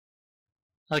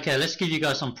Okay, let's give you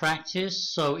guys some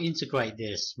practice. So integrate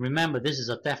this. Remember, this is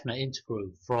a definite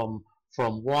integral from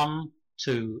 1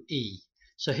 to e.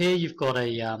 So here you've got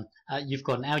an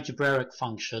algebraic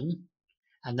function,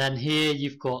 and then here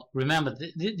you've got, remember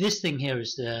this thing here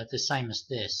is the same as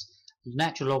this,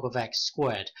 natural log of x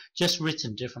squared, just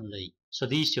written differently. So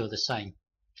these two are the same.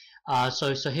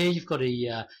 So here you've got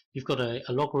a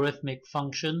logarithmic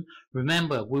function.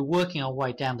 Remember, we're working our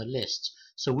way down the list.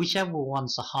 So whichever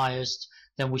one's the highest,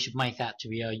 then we should make that to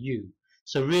be our u.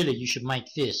 So really, you should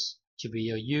make this to be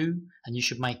your u, and you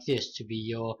should make this to be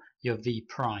your v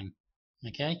prime.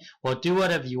 Okay. Well, do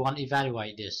whatever you want.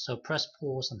 Evaluate this. So press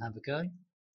pause and have a go.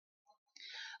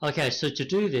 Okay. So to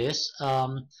do this,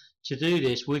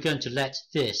 we're going to let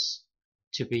this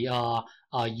to be our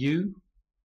u.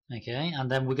 Okay, and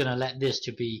then we're going to let this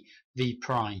to be v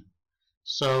prime.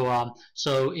 So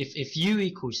if u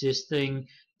equals this thing,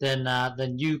 then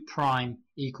u prime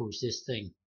equals this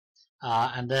thing,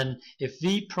 and then if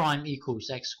v prime equals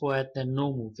x squared, then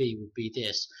normal v would be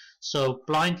this. So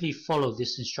blindly follow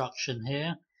this instruction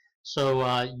here. So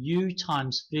u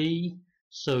times v,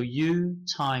 so u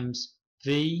times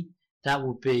v, that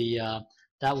would be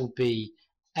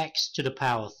x to the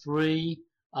power 3.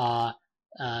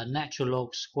 Natural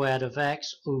log squared of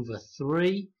x over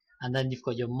 3, and then you've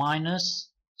got your minus,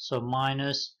 so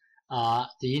minus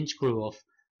the integral of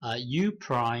u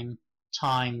prime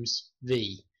times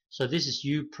v. So this is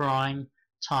u prime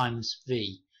times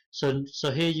v. So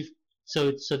here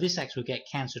so this x will get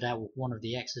cancelled out with one of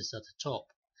the x's at the top.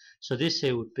 So this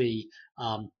here would be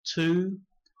 2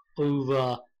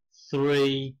 over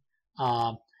 3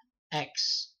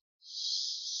 x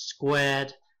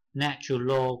squared natural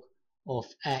log of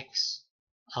x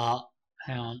all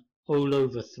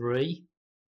over 3,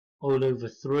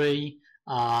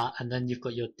 and then you've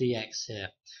got your dx here.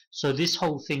 So this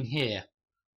whole thing here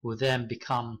will then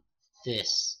become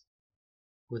this.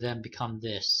 Okay, will then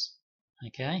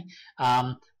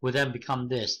become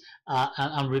this.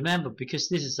 And remember, because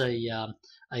this is a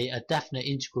definite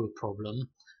integral problem,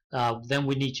 then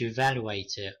we need to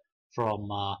evaluate it from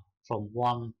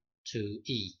 1 to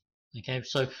e. Okay,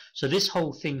 so this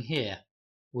whole thing here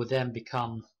will then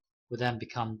become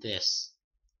this.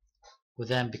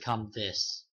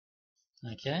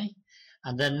 Okay,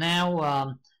 and then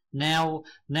now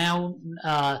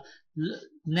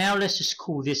let's just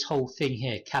call this whole thing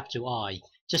here capital I,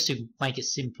 just to make it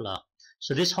simpler.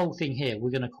 So this whole thing here, we're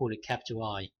going to call it capital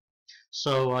I.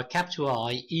 So capital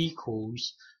I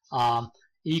equals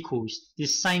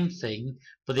this same thing,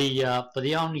 but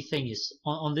the only thing is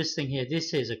on this thing here,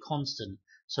 this is a constant.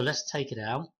 So let's take it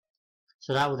out.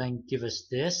 So that will then give us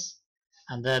this,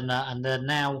 and then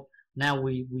now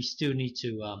we still need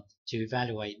to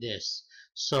evaluate this.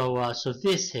 So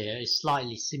this here is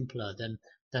slightly simpler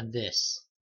than this.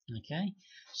 Okay.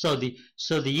 So the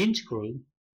integral,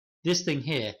 this thing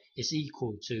here is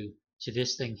equal to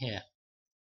this thing here.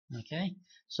 Okay.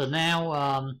 So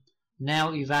now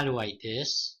evaluate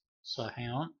this. So hang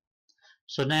on.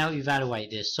 So now evaluate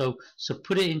this. So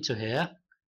put it into here,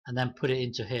 and then put it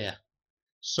into here.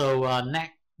 So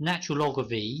natural log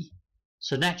of e.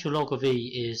 So natural log of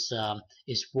e is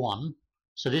 1.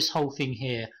 So this whole thing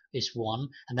here is 1,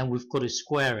 and then we've got to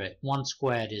square it. 1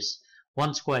 squared is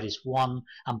 1,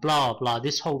 and blah blah.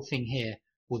 This whole thing here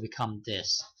will become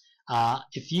this.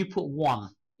 If you put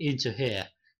 1 into here,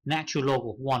 natural log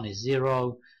of 1 is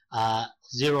 0.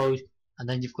 0, and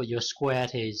then you've got your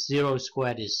squared here. 0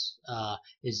 squared is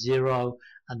 0,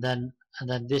 and then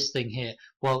this thing here.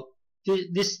 Well,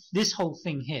 this whole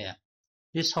thing here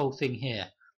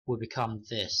will become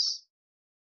this.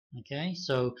 Okay,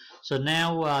 so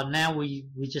now we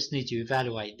just need to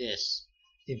evaluate this.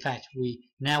 In fact, we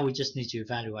just need to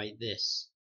evaluate this.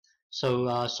 So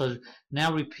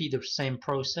now repeat the same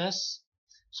process.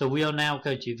 So we are now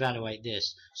going to evaluate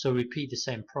this. So repeat the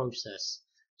same process.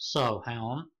 So hang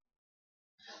on.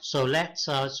 So let's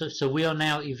so we are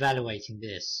now evaluating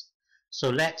this. So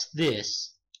let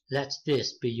this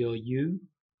be your u.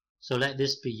 So let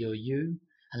this be your u,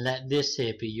 and let this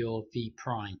here be your v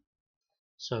prime.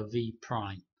 So v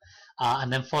prime,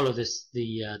 and then follow this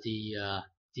the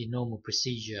normal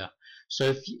procedure.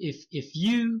 So if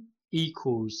u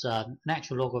equals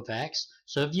natural log of x,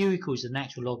 so if u equals the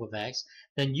natural log of x,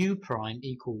 then u prime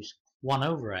equals 1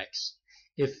 over x.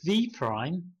 If v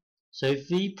prime, so if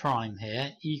v prime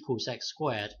here equals x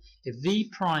squared, if v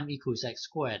prime equals x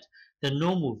squared, then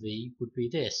normal v would be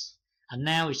this. And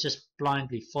now it's just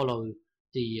blindly follow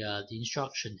the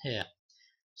instruction here.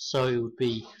 So it would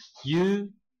be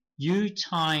u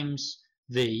times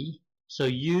v, so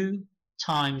u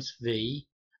times v,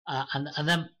 and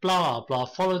then blah blah,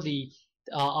 follow the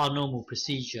our normal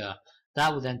procedure,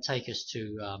 that will then take us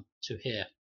to here.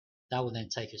 That will then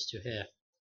take us to here.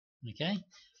 Okay,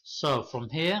 so from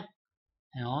here,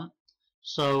 hang on.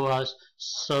 So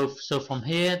from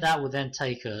here, that will then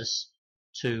take us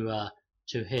to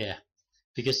here.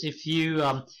 Because if you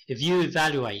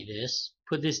evaluate this,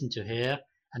 put this into here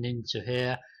and into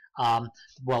here,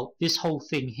 well, this whole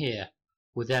thing here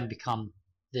will then become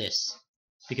this.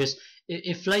 Because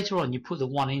if later on you put the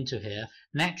 1 into here,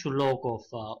 natural log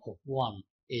of 1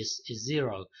 is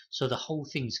 0, so the whole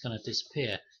thing is going to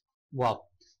disappear. Well,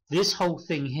 this whole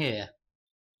thing here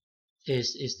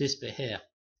is this bit here.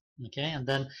 Okay, and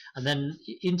then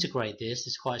integrate this.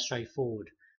 It's quite straightforward.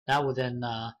 That will then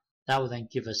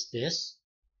give us this.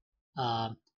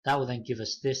 That will then give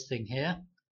us this thing here,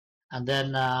 and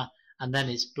then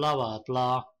it's blah blah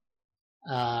blah.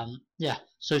 Yeah.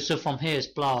 So from here it's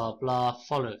blah blah blah.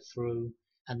 Follow it through,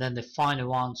 and then the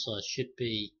final answer should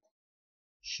be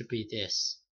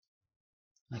this.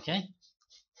 Okay.